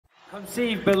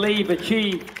Conceive, believe,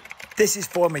 achieve. This is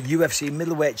former UFC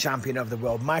middleweight champion of the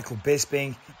world, Michael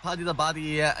Bisping. Paddy the Baddie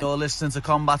here. You're listening to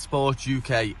Combat Sports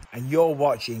UK. And you're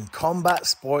watching Combat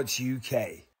Sports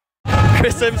UK.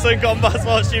 Chris Simpson, Combat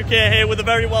Sports UK here with a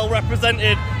very well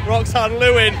represented Roxanne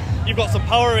Lewin. You've got some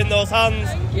power in those hands.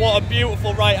 What a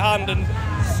beautiful right hand, and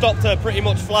stopped her pretty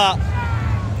much flat.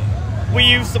 Were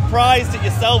you surprised at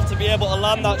yourself to be able to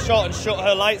land that shot and shut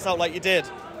her lights out like you did?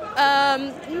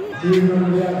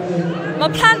 My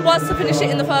plan was to finish it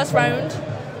in the first round.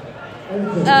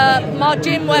 My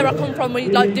gym, where I come from, we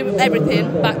like do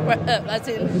everything, back, as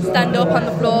in stand up on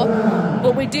the floor,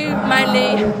 but we do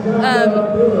mainly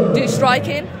do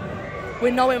striking.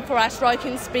 We're known for our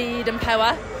striking speed and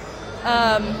power.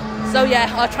 So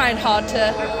yeah, I trained hard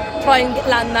to try and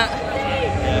land that.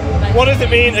 Yeah. What does it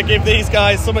mean to give these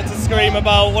guys something to scream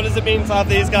about? What does it mean to have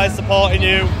these guys supporting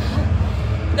you?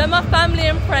 They're my family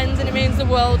and friends, and it means the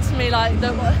world to me. Like,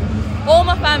 all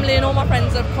my family and all my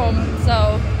friends have come, so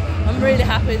I'm really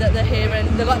happy that they're here and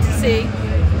they got to see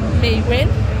me win.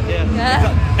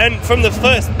 Yeah. And from the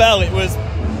first bell, it was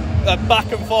back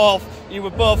and forth. You were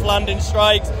both landing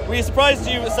strikes. Were you surprised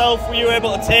to yourself? Were you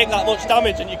able to take that much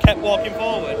damage and you kept walking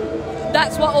forward?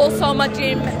 That's what also my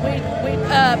gym.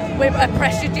 We're a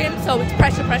pressure gym, so it's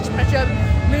pressure, pressure, pressure.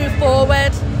 Move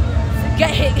forward,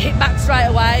 get hit back straight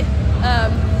away.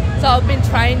 So I've been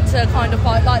trained to kind of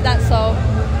fight like that, so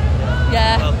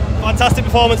yeah. Well, fantastic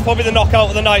performance, probably the knockout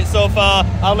of the night so far.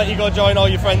 I'll let you go join all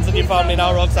your friends and your family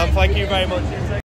now, Roxanne. Thank you very much.